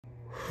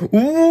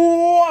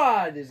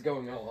What is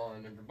going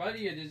on,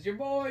 everybody? It is your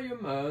boy,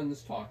 your man,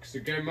 this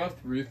Toxic Gamer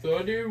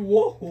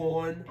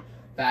 331,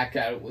 back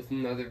at it with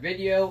another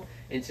video.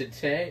 And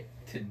today,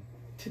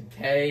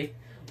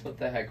 what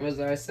the heck was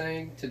I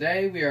saying?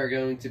 Today we are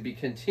going to be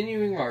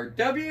continuing our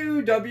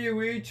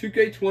WWE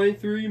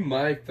 2K23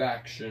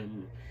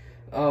 MyFaction.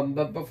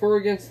 But before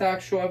we get into the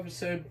actual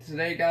episode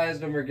today, guys,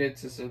 don't forget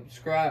to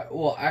subscribe.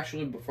 Well,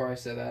 actually, before I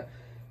say that,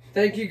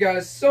 thank you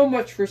guys so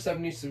much for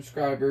 70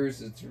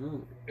 subscribers.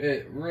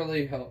 It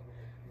really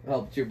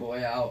helped your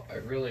boy out. I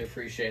really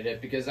appreciate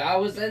it because I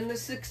was in the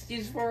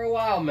 60s for a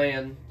while,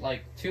 man,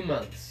 like 2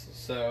 months.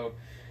 So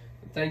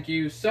thank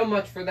you so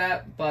much for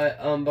that.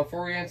 But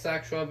before we get into the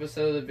actual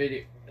episode of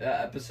the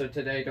episode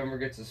today, don't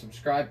forget to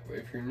subscribe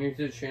if you're new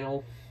to the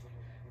channel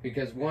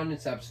because 1,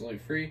 it's absolutely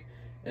free.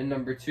 And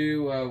number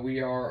 2, we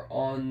are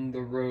on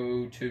the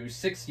road to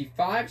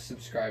 65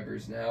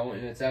 subscribers now,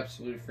 and it's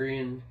absolutely free.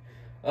 And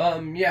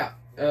yeah.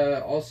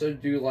 Also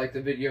do like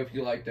the video if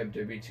you like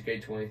WWE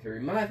 2K23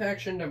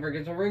 MyFaction. Don't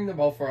forget to ring the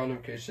bell for all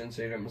notifications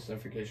so you don't miss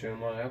notification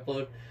when I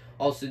upload.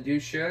 Also do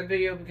share the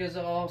video because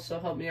it'll also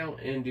help me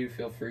out, and do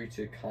feel free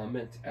to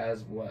comment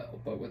as well.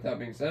 But with that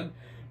being said,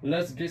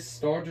 let's get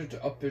started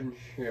up in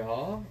here.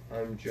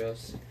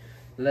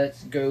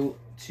 Let's go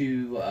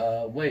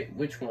to, wait,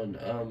 which one?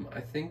 I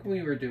think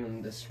we were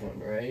doing this one,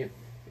 right?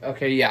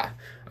 Okay, yeah.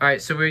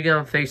 Alright, so we're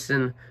gonna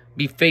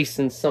be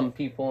facing some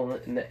people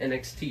in the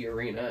NXT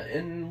arena,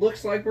 and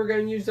looks like we're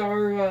going to use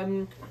our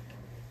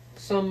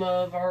some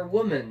of our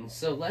women.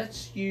 So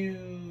let's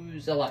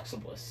use Alexa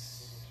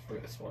Bliss for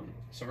this one.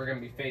 So we're going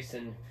to be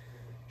facing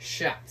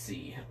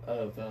Shotzi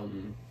of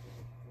on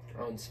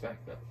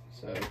SmackDown.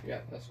 So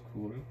yeah, that's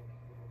cool.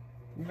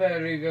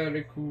 Very,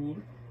 very cool.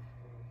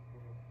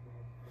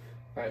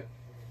 Alright,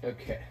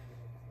 okay.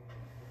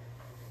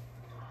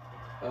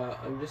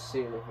 I'm just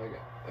seeing if I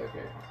got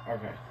okay.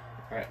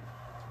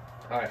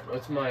 Alright,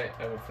 what's my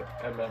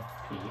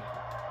MFP?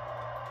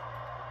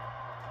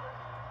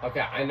 Okay,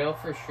 I know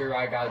for sure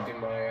I gotta do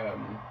my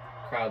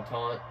crowd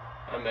taunt.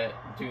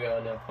 Do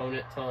an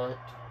opponent taunt.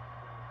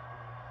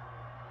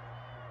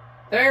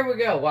 There we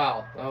go.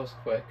 Wow, that was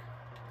quick.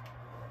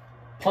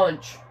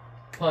 Punch,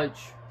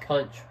 punch,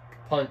 punch,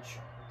 punch,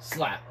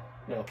 slap.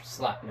 No,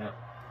 slap now.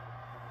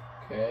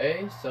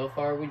 Okay, so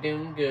far we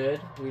doing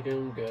good.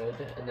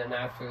 And then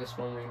after this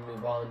one, we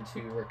move on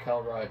to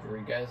Raquel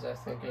Rodriguez, I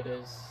think it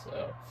is.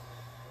 So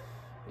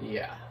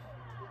yeah.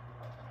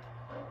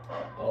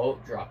 Oh,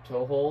 drop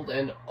toe hold,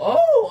 and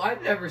oh,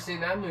 I've never seen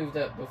that move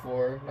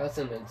before. That's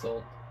an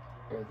insult,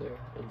 right there,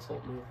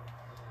 insult move.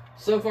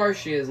 So far,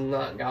 she has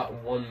not got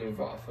one move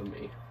on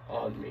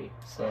me.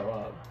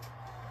 So,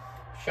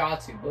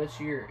 Shotzi, what's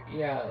your,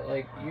 yeah,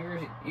 like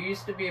you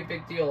used to be a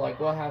big deal. Like,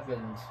 what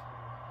happened?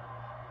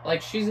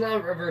 Like, she's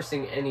not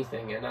reversing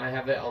anything, and I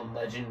have it on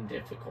legend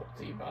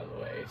difficulty, by the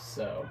way.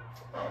 So,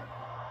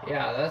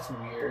 yeah, that's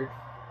weird.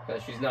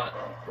 That she's not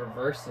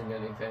reversing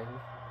anything.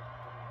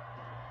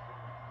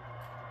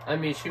 I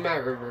mean, she might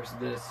reverse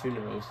this, who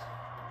knows.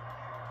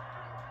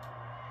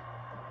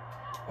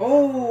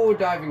 Oh,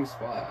 diving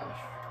splash.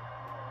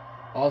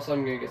 Also,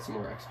 I'm gonna get some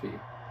more XP.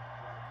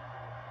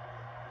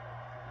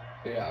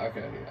 Yeah,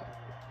 okay, yeah.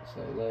 So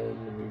then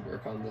we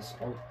work on this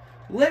arm.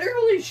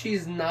 Literally,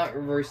 she's not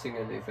reversing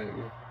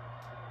anything,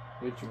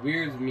 which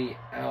weirds me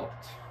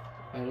out.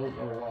 I don't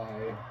know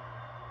why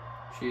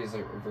she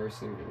isn't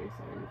reversing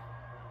anything.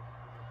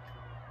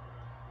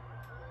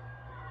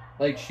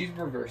 Like, she's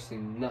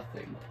reversing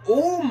nothing.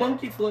 Oh,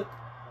 monkey flip.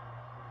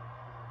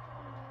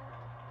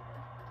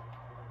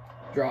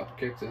 Drop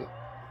kick to the...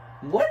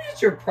 What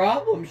is your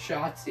problem,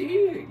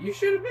 Shotzi? You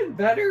should have been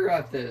better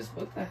at this.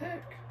 What the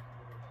heck?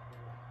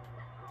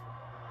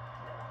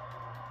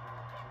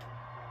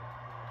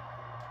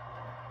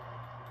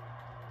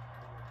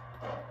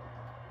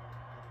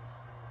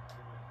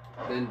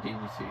 Then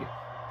DDT.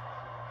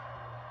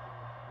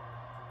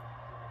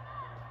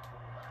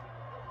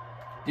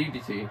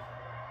 DDT.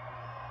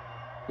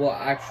 Well,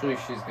 actually,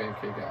 she's gonna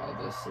kick out of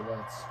this, so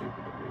that's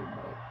stupid of me,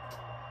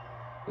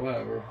 but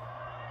whatever.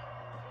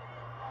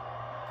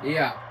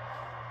 Yeah.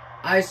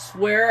 I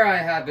swear I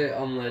have it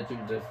on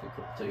legend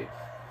difficulty.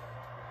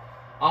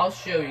 I'll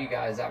show you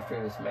guys after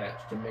this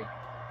match to make...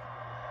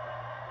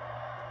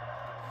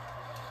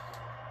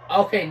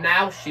 Okay,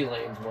 now she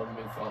lands one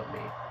move on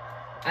me.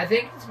 I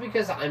think it's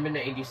because I'm an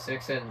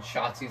 86 and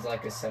Shotzi's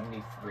like a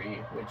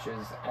 73, which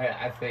is,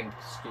 I think,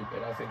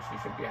 stupid. I think she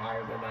should be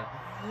higher than that.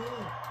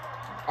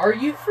 Are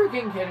you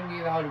freaking kidding me?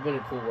 That would have been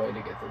a cool way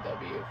to get the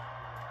W.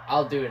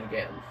 I'll do it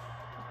again.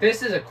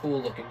 This is a cool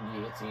looking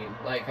guillotine.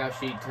 Like how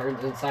she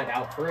turns inside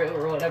out for it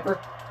or whatever.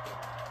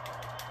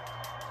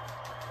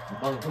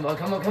 Come on.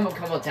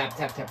 Tap.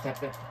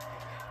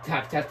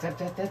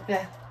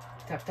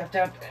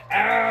 Tap.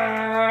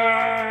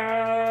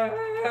 Ah!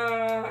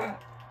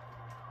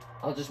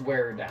 I'll just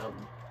wear her down.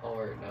 I'll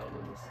wear her down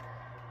in this.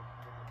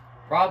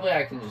 Probably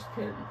I can just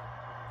pin.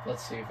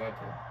 Let's see if I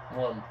can.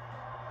 1.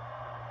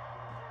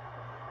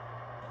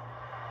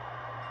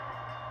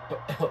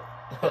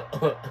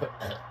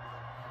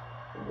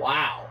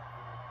 Wow.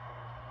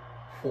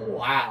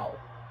 Wow.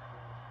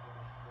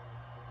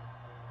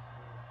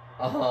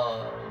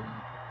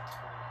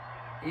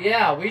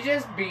 Yeah, we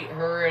just beat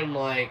her in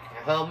like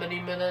how many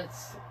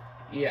minutes?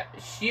 Yeah,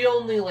 she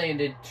only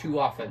landed 2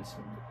 offensive.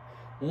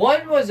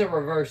 One was a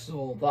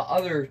reversal, the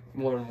other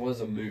one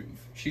was a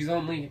move. She's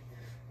only...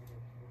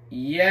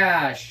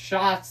 Yeah,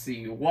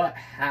 Shotzi, what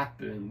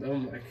happened? Oh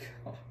my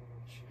gosh.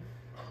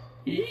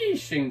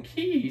 Yeesh and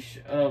quiche.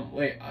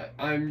 Wait,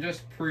 I'm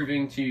just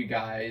proving to you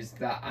guys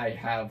that I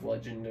have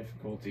legend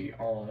difficulty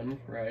on,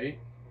 right?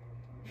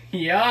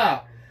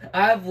 Yeah,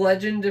 I have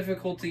legend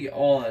difficulty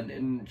on,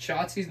 and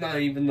Shotzi's not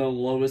even the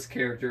lowest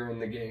character in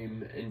the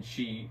game, and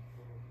she...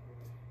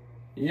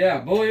 Yeah,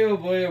 boy, oh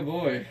boy, oh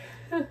boy.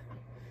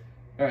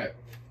 Alright,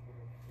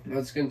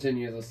 let's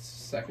continue the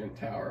second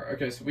tower.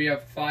 Okay, so we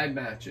have 5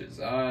 matches.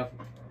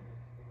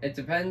 It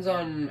depends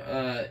on,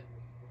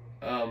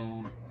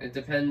 it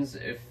depends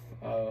if,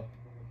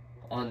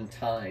 on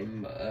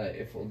time,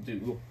 if we'll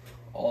do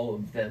all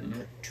of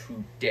them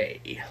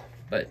today.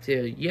 But,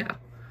 yeah.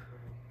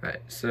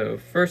 Alright, so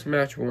first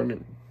match 1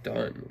 and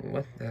done.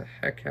 What the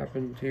heck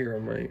happened here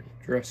on my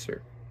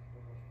dresser?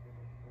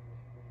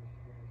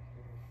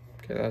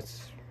 Okay,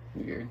 that's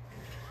weird.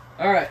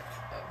 Alright,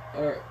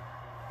 alright.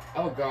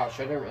 Oh gosh,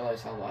 I didn't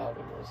realize how loud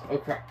it was. Oh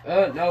crap.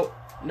 No,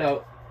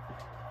 no.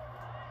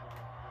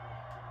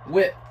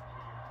 Whip.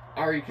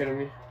 Are you kidding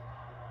me?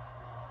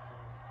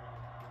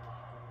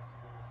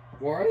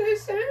 What are they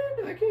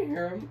saying? I can't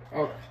hear them.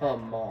 Oh,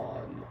 come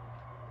on.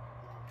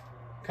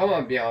 Come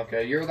on,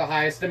 Bianca. You're the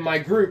highest in my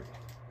group.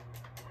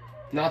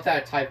 Not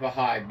that type of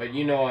high, but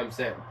you know what I'm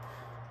saying.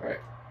 Alright.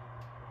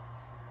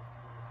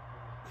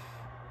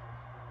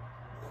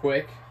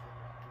 Quick.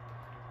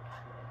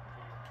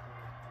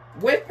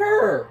 Whip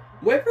her!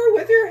 Whip her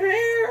with your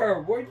hair!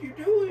 What are you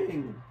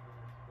doing?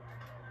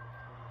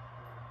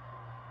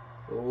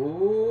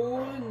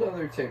 Oh,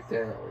 another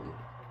takedown.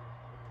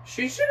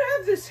 She should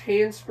have this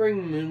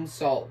handspring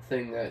moonsault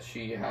thing that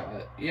she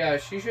had. Yeah,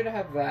 she should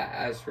have that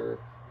as her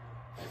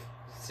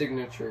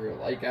signature,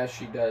 like as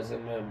she does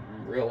in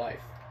real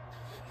life.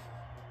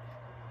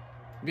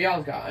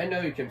 Bianca, I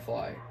know you can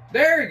fly.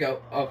 There you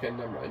go. Okay,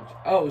 never mind.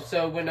 Oh,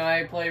 so when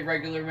I play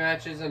regular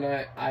matches and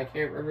I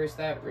can't reverse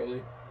that?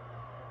 Really?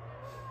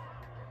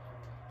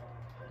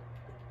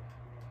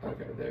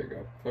 Okay, there you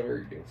go. Put her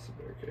against the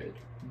barricade.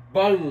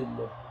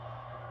 Boom!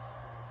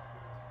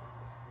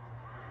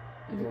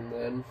 And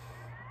then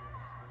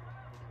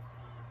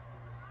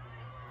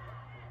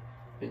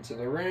into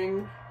the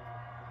ring.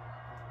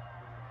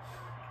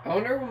 I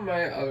wonder what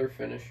my other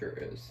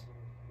finisher is.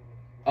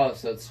 Oh,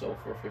 so it's still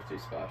 450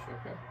 splash,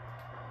 okay.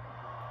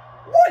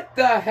 What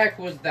the heck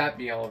was that,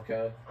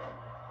 Bianca?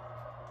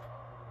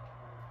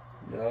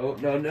 No,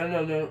 no, no,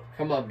 no, no.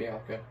 Come on,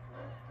 Bianca.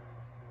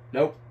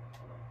 Nope.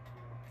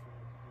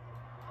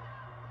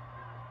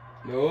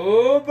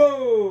 No,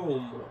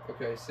 boom!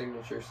 Okay,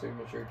 signature,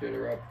 signature. Get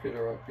her up, get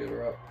her up, get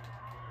her up.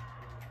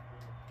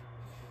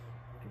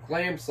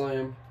 Glam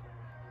slam.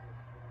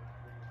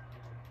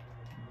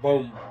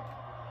 Boom.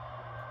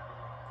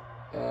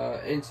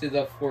 Into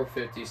the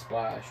 450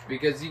 splash.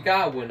 Because you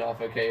gotta win off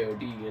a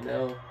KOD, you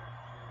know?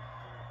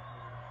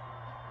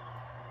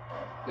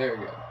 There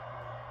we go.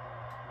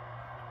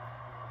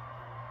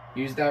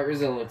 Use that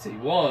resiliency.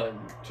 1,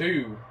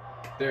 2.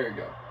 There we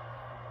go.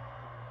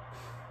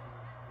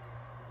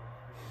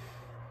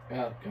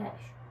 Oh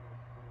gosh.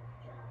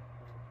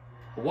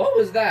 What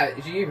was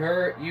that? You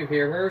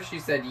hear her? She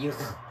said, "Yuck."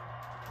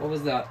 What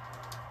was that?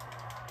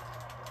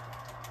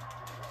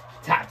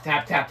 Tap,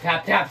 tap, tap,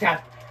 tap, tap,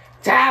 tap.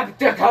 Tap,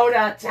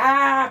 Dakota!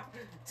 Tap!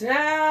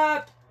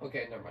 Tap!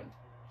 Okay, never mind.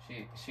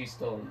 She's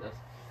still in this.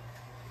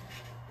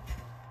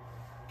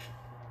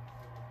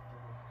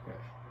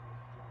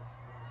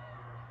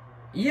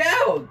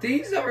 Yo,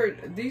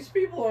 these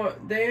people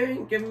they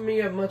ain't giving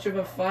me much of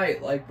a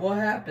fight. Like, what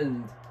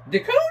happened?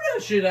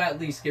 Dakota should at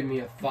least give me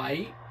a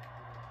fight.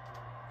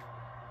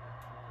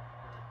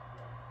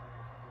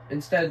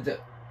 Instead,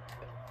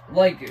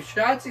 like,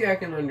 Shotzi I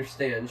can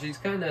understand. She's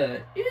kind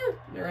of,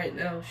 right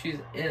now. She's,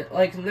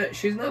 like,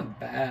 she's not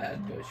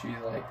bad, but she's,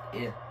 like,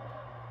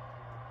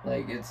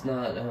 Like, it's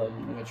not,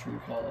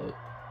 whatchamacallit.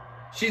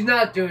 She's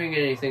not doing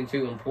anything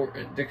too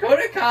important.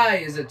 Dakota Kai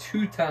is a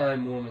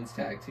 2-time women's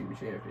tag team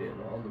champion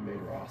on the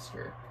main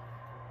roster.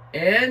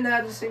 And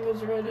had a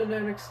singles run in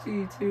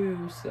NXT,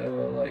 too,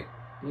 so, like,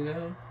 you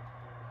know?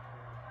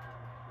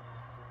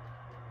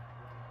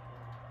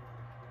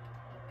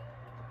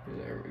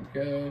 There we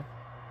go.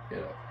 Get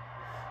up.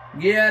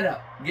 Get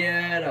up,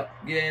 get up,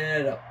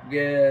 get up,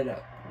 get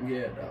up,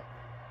 get up.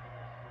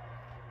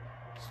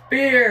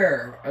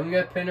 Spear! I'm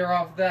gonna pin her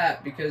off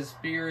that because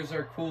spears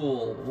are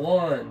cool.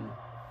 1,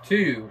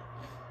 2.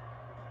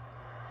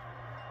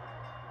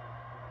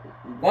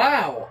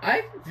 Wow,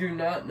 I do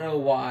not know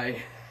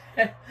why.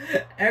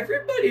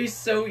 Everybody's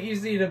so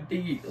easy to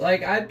beat.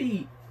 Like, I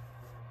beat...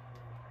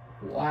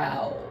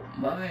 Wow,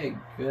 my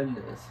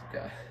goodness,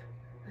 God.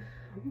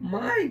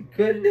 My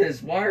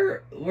goodness,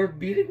 we're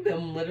beating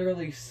them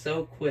literally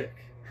so quick.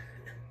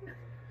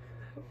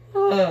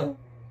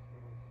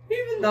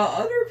 Even the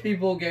other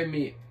people gave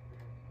me...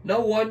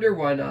 No wonder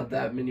why not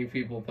that many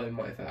people play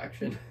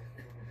MyFaction.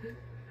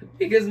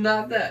 Because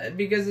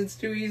it's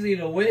too easy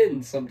to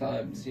win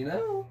sometimes, you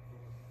know?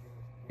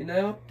 You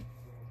know?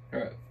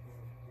 Alright.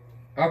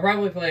 I'll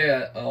probably play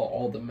as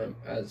all the members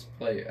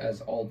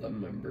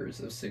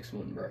of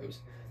 6-1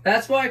 Bros.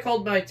 That's why I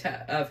called my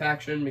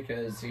faction,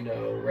 because, you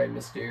know, Rey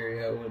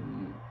Mysterio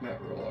and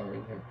Matt Riddle are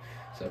in here.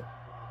 So.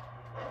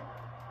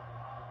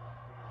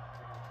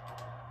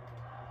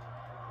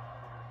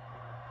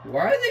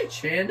 Why are they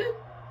chanting?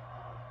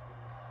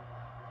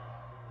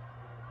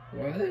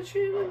 Why are they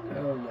chanting? I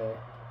don't know.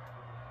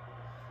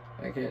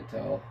 I can't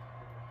tell.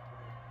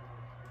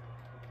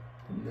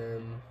 And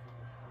then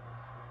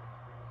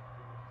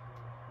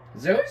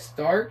Zoe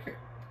Stark,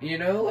 you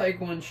know, like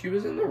when she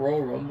was in the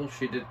Royal Rumble,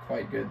 she did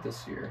quite good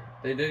this year.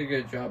 They did a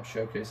good job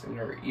showcasing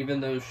her,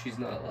 even though she's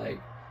not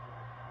like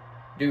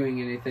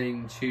doing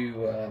anything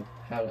too,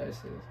 how do I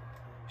say this?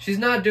 She's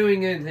not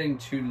doing anything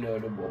too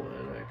notable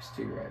in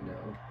NXT right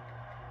now.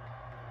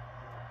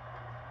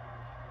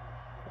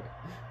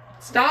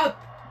 Stop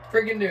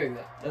freaking doing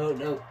that. No,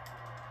 no.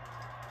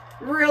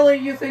 Really?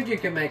 You think you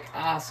can make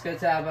Asuka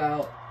tap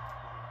out?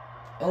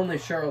 Only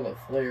Charlotte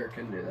Flair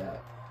can do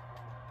that.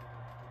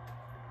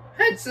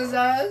 Head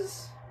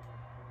scissors!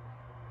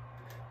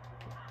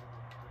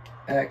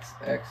 X,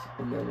 X,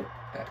 and then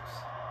X.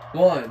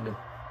 1,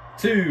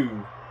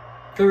 2,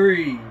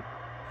 3,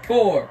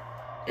 4,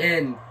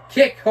 and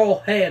kick her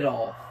head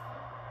off.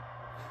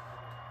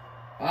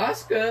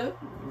 Asuka,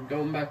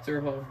 going back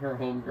to her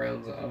home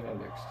grounds of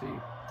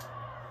NXT.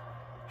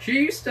 She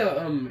used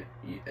to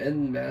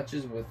end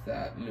matches with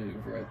that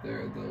move right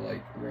there, the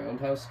like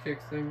roundhouse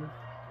kick thing.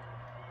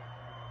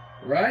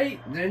 Right?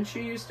 Didn't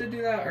she used to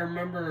do that? I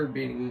remember her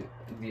beating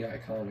the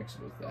Iconics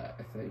with that,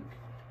 I think.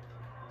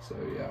 So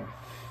yeah.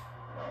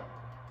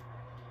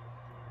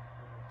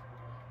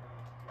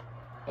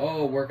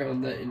 Oh, work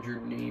on the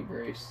injured knee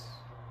brace.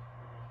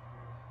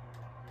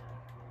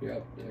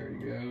 Yep, there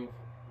you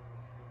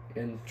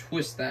go. And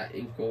twist that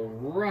ankle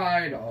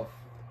right off.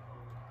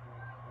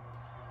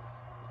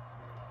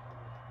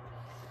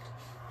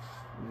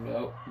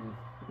 Nope.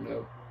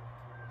 Nope.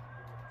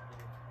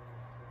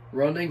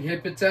 Running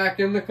hip attack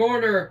in the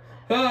corner.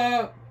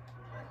 Ah!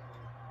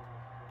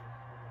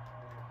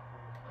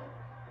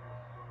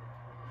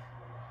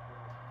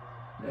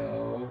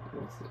 No.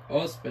 What's it?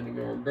 Oh, spinning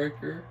arm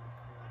breaker.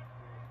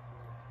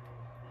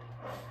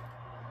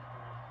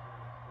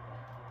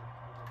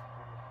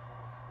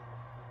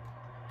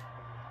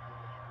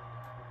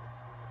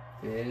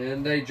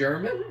 And a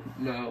German?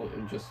 No,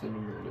 and just an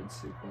inverted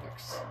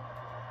suplex.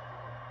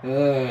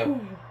 I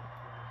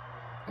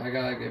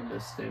gotta get my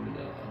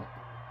stamina up.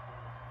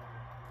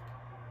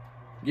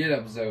 Get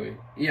up, Zoe.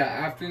 Yeah,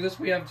 after this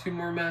we have 2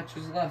 more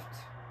matches left.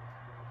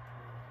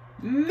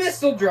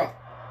 Missile drop!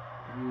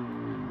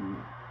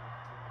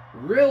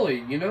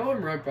 Really? You know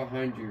I'm right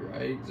behind you,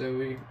 right,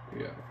 Zoe?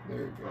 Yeah, there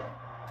you go.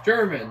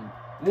 German.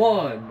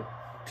 1,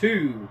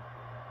 2.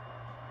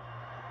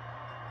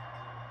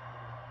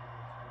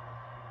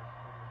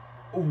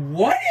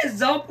 What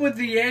is up with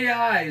the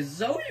AI?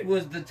 Zoe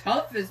was the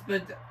toughest,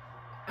 but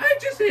I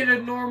just hit a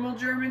normal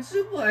German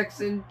suplex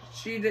and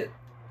she did.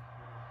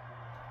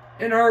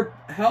 And her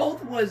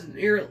health was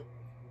near.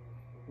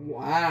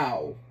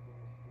 Wow.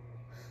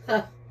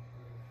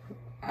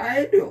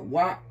 I don't.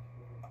 What?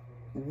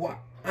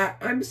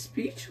 I'm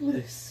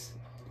speechless.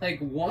 Like,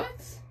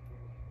 what?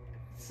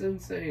 It's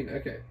insane.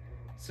 Okay.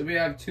 So we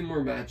have 2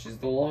 more matches.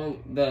 The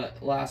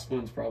last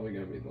one's probably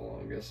going to be the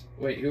longest.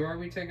 Wait, who are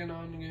we taking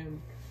on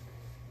again?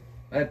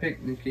 I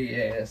picked Nikki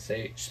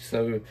ASH,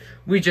 so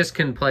we just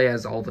can play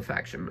as all the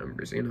faction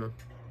members, you know?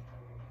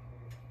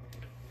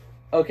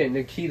 Okay,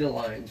 Nikita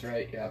Lyons,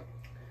 right? Yeah.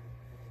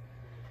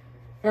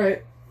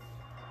 Alright.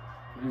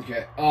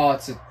 Okay. Oh,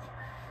 it's a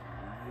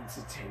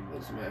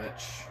tables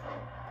match.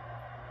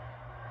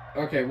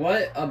 Okay,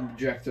 what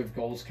objective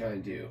goals can I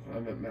do?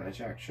 I'm at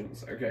match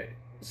actions. Okay.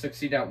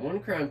 Succeed at 1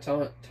 crown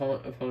taunt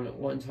opponent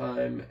 1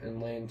 time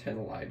and land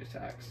 10 light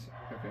attacks.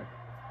 Okay.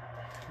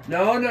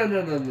 No.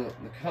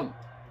 Come.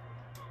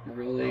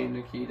 Really,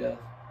 Nikita?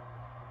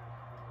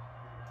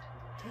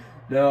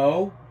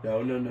 No.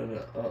 No.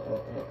 No.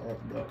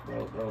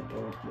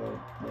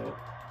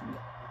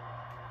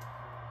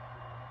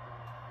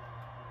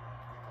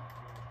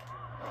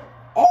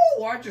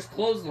 Oh, I just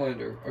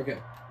clotheslined her. Okay.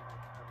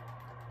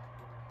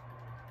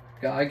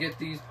 Gotta get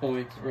these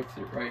points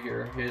right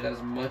here. Hit as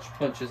much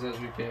punches as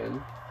we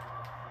can.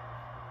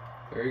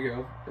 There you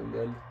go. And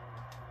then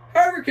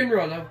Hurricane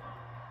Rana.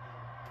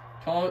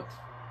 Taunt.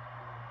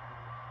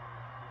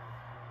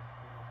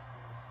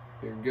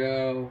 Here we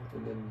go.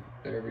 And then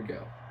there we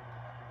go.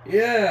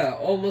 Yeah,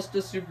 almost a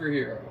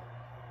superhero.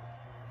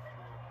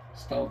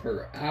 Stomp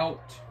her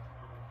out.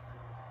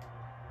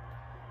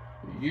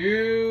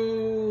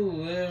 You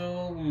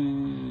little...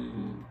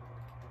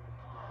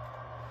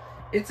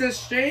 It's a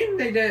shame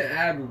they didn't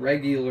add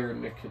regular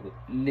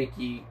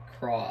Nikki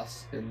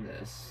Cross in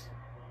this.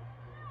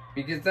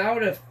 Because that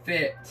would have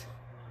fit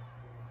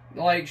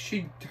Like,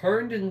 she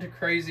turned into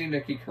crazy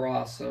Nikki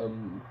Cross,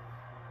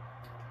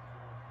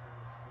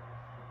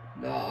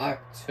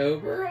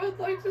 October, I'd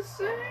like to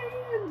say?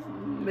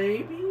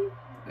 Maybe?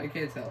 I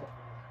can't tell.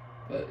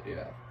 But,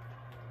 yeah.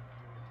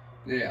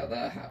 Yeah,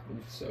 that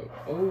happened, so...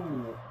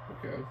 Oh,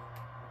 okay.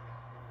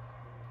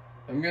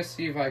 I'm gonna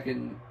see if I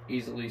can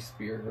easily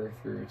spear her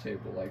through a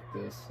table like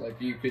this.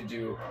 Like you could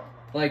do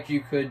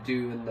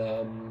in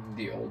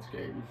the old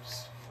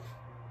games.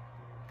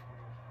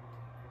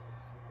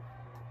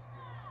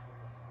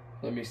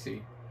 Let me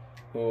see.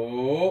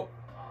 Oh!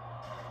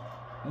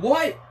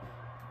 What?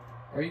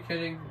 Are you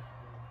kidding?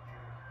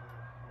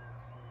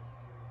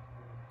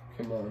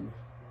 Come on.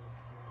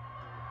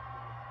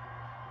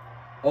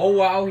 Oh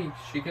wow,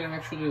 she can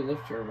actually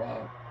lift her,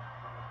 wow.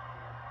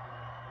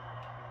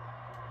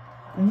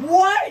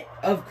 What?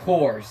 Of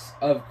course.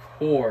 Of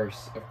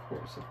course. Of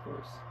course. Of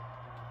course.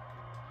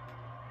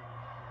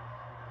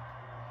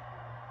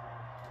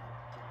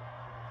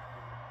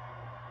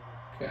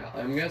 Okay,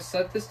 I'm gonna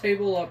set this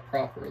table up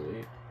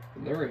properly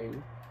in the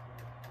ring.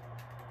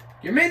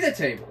 Give me the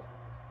table!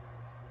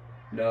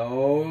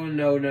 No,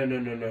 no, no, no,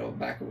 no, no.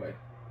 Back away.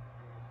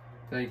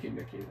 Thank you,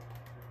 Nikki.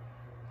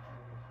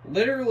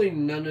 Literally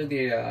none of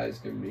the AIs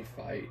give me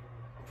fight.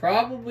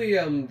 Probably,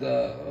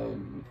 the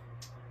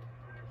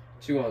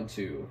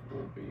 2-on-2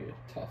 will be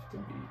tough to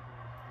beat.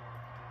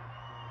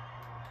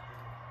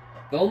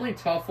 The only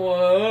tough one...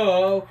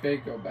 Oh, okay,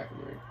 go back in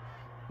the ring.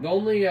 The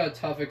only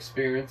tough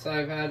experience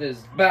I've had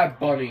is Bad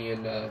Bunny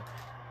in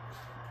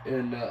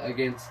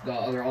against the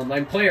other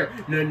online player.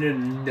 No, no,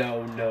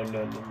 no, no, no, no,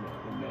 no, no, no,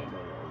 no,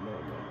 no,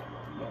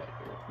 no.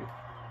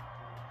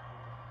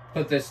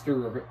 Put this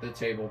through the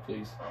table,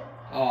 please.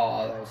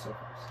 Oh, that was so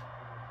close.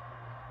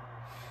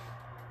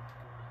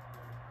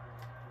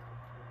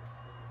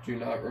 Do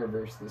not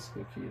reverse this,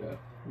 Nikita.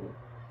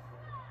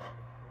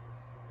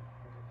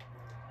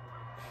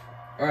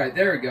 Alright,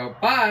 there we go.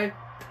 Bye!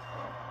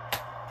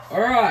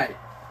 Alright.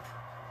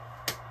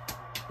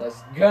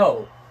 Let's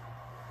go.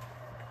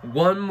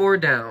 One more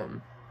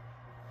down.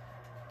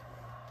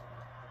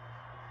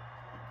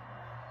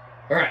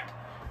 Alright.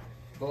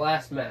 The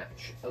last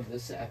match of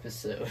this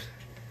episode.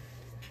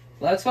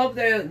 Let's hope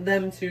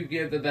them to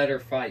give a better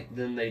fight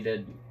than they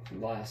did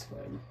last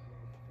time.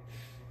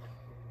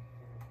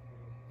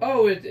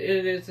 Oh, it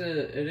is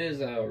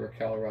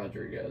Raquel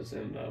Rodriguez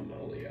and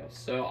Malia.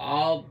 So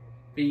I'll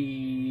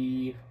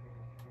be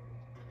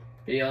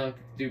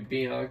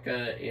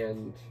Bianca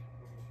and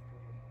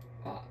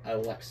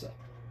Alexa.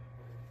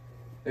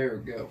 There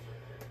we go.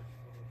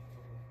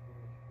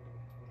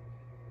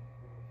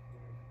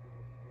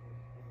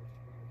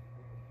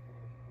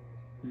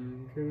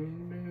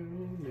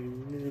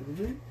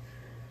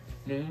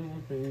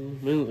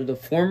 The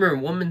former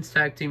women's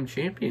tag team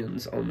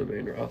champions on the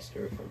main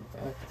roster, fun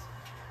fact.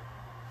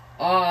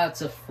 Ah,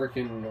 it's a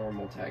freaking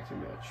normal tag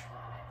team match.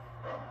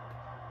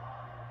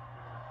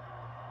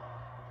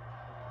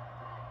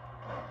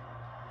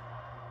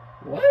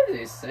 What did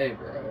they say,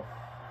 bro?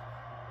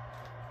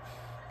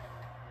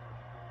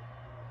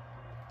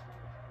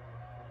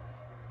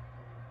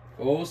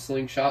 Oh,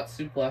 slingshot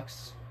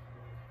suplex.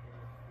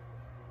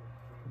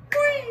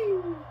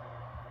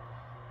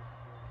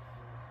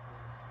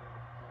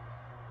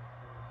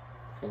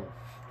 Come on.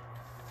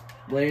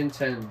 Laying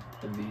 10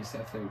 of these,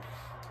 I think.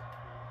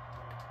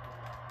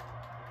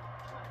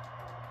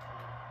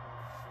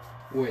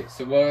 Wait,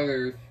 so what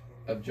other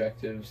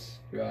objectives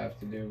do I have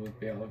to do with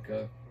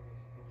Bianca?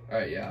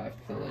 Alright, yeah, I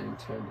have to land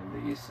 10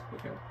 of these.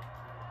 Okay.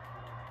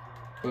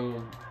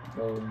 Boom,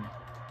 boom,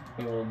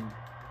 boom,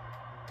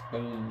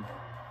 boom.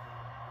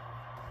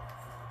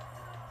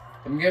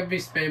 I'm gonna be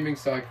spamming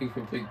so I can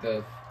complete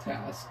the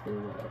task or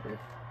whatever.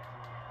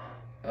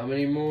 How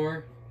many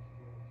more?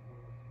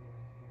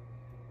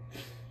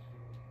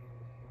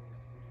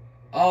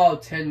 Oh,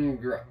 10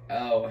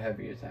 oh,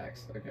 heavy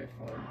attacks. Okay,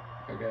 fine.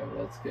 Okay,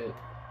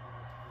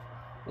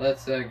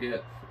 let's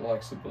get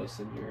Alexa Bliss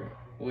in here.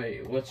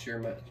 Wait, what's your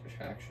match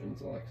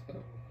actions,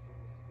 Alexa?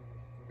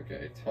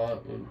 Okay,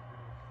 taunt.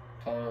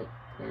 There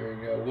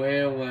we go.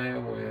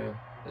 Wham.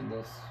 And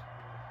this.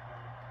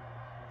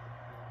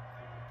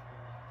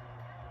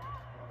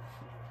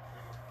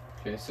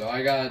 Okay, so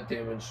I got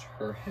damaged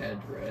her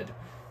head red.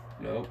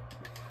 Nope.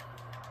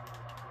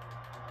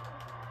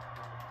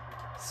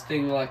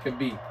 Sting like a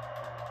bee.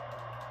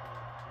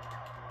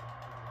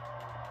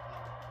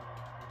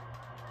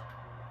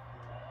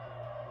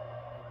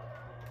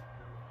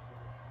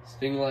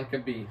 Sting like a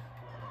bee.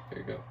 There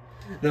you go.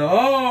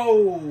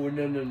 No.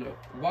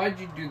 Why'd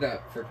you do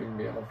that, frickin'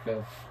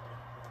 Bianca?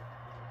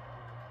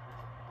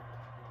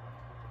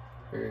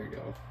 There you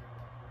go.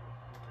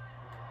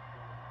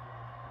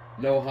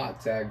 No hot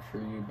tag for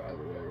you, by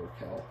the way,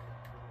 Raquel.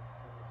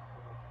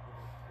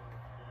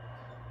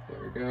 There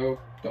we go.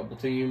 Double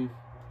team.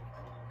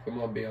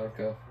 Come on,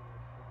 Bianca.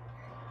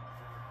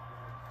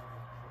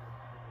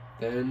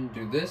 Then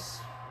do this.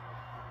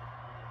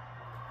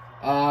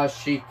 Ah,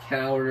 she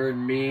countered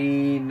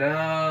me.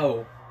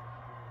 No.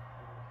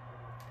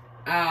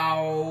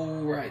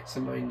 Ow. Right to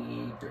my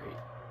knee. Great.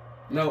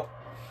 Nope.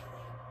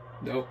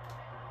 Nope.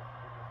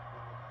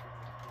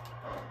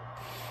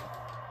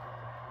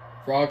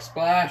 Frog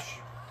splash.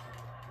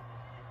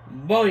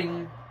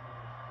 Boing.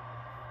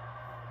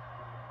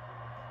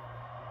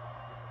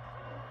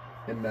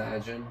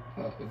 Imagine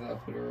if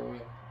that put her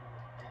away.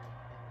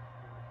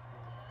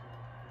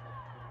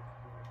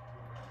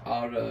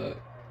 I don't know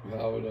why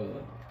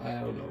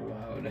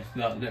I would have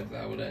not if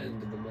that would have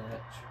ended the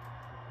match.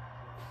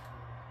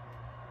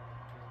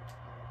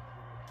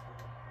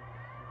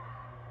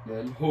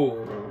 Then,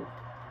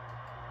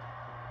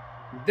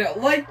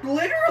 like,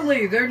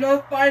 literally, they're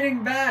not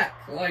fighting back.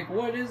 Like,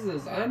 what is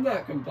this? I'm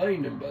not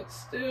complaining, but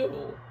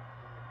still.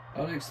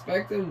 I would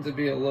expect them to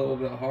be a little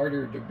bit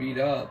harder to beat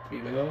up,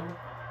 you know?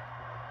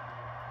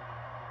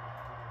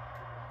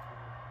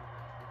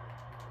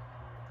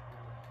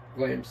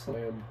 Glam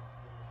slam.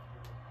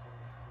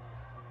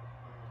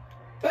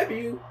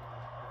 Bye,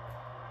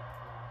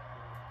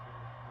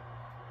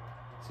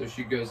 so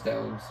she goes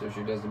down so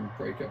she doesn't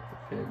break up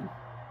the pin.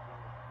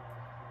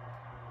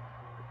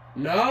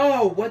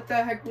 No! What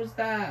the heck was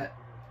that?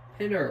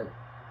 Hit her.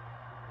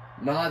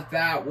 Not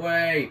that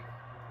way.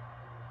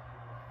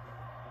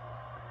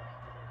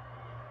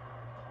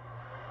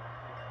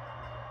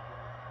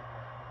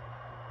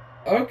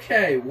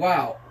 Okay,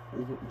 wow.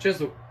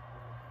 Just...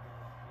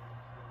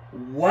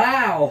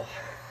 Wow!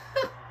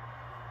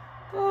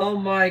 Oh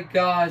my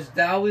gosh,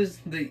 that was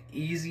the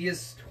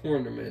easiest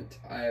tournament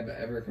I have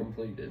ever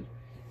completed.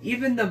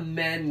 Even the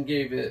men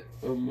gave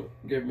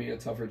me a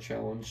tougher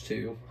challenge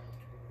too.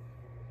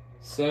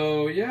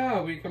 So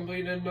yeah, we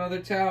completed another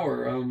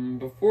tower.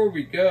 Before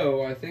we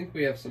go, I think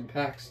we have some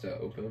packs to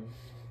open.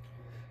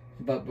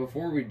 But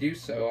before we do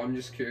so, I'm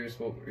just curious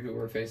who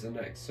we're facing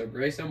next. So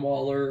Grayson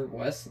Waller,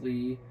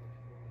 Wesley,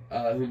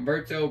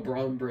 Humberto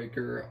Braun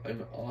Breaker,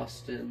 and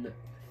Austin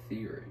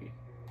Theory.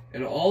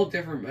 And all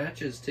different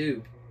matches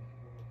too.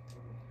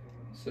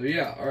 So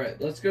yeah, alright,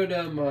 let's go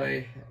to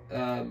my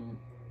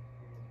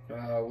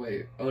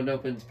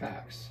unopens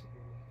packs.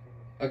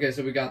 Okay,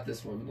 so we got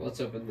this one.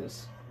 Let's open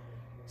this.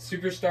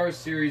 Superstars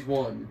Series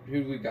 1.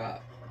 Who we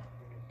got?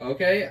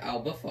 Okay,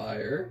 Alba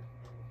Fire.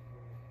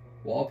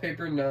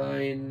 Wallpaper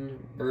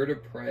 9, Bird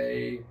of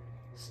Prey,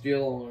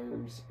 Steel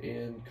Arms,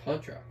 and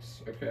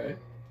Contracts. Okay.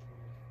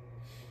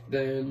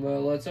 Then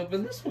let's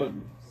open this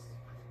one.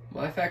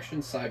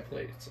 MyFaction Side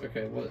Plates.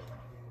 Okay, what?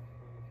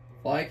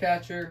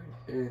 Flycatcher?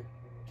 It's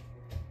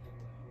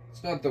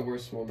not the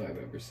worst one I've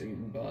ever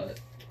seen, but...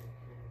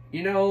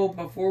 You know,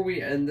 before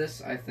we end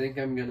this, I think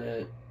I'm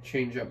gonna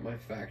change up my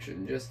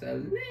faction just a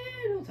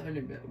little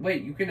tiny bit.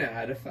 Wait, you can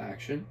add a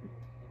faction?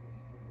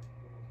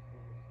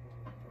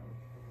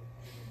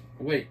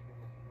 Wait.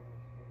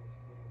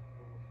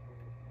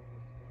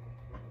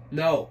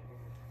 No.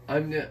 I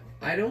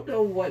don't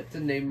know what to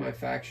name my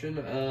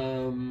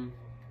faction.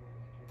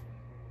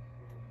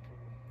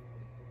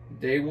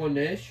 Day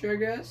one-ish, I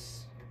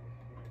guess?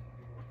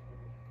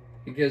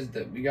 Because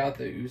we got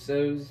the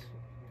Usos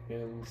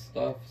and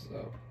stuff,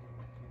 so...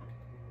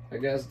 I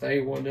guess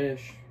day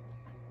one-ish.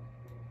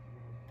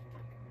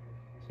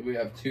 So we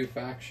have 2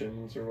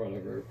 factions or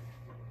whatever.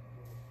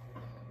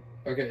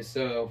 Okay,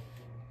 so...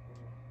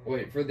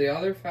 Wait, for the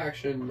other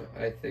faction,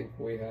 I think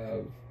we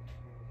have...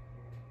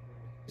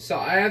 So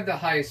I have the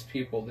highest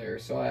people there.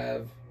 So I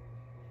have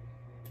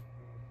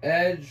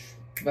Edge,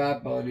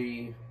 Bad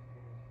Bunny,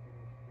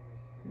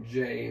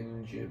 Jay,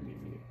 and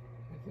Jimmy,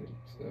 I think.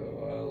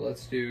 So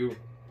let's do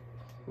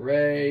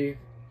Ray,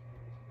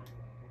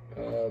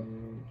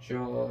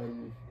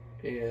 John,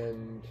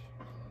 and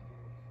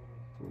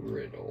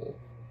Riddle.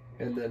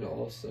 And then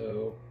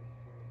also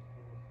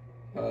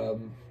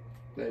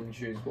then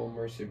choose one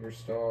more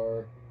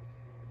superstar.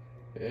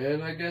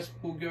 And I guess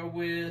we'll go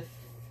with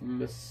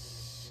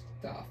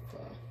Mustafa.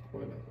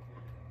 Why not?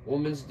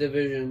 Women's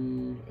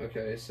division.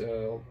 Okay,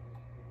 so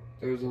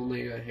there's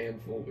only a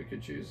handful we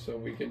could choose. So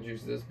we can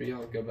choose this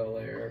Bianca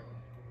Belair,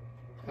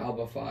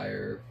 Alba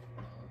Fire,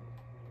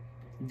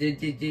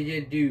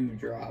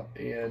 Dewdrop,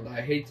 and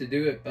I hate to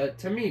do it, but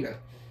Tamina.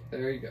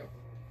 There you go.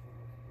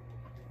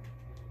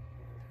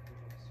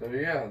 So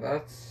yeah,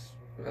 that's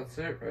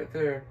it right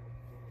there.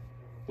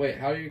 Wait,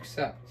 how do you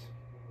accept?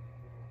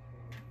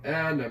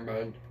 Never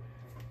mind.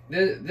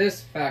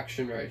 This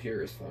faction right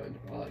here is fine.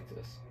 I like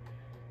this.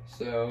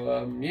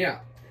 So,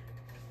 yeah.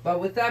 But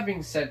with that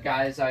being said,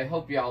 guys, I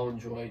hope y'all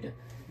enjoyed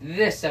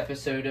this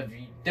episode of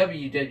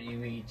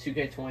WWE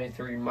 2K23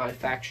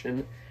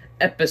 MyFaction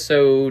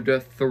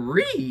episode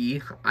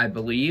 3, I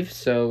believe.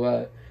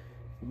 So,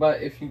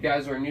 but if you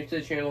guys are new to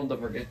the channel,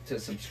 don't forget to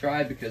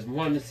subscribe because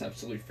 1, it's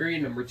absolutely free.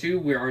 Number 2,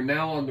 we are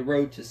now on the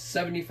road to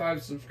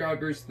 75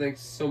 subscribers.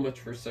 Thanks so much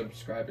for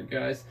subscribing,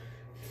 guys.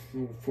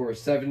 For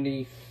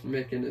 70,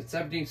 making it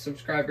 70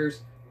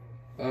 subscribers.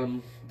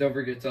 Don't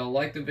forget to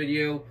like the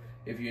video.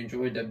 If you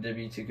enjoyed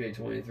WWE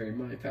 2K23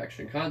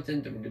 MyFaction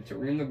content, don't forget to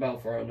ring the bell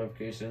for all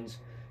notifications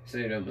so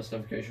you don't miss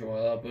notification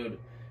while I upload.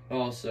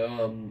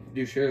 Also,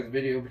 do share the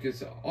video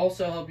because it'll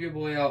also help your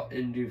boy out,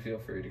 and do feel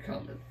free to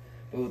comment.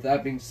 But with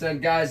that being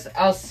said, guys,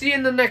 I'll see you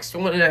in the next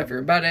one,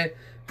 everybody.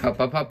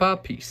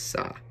 Peace.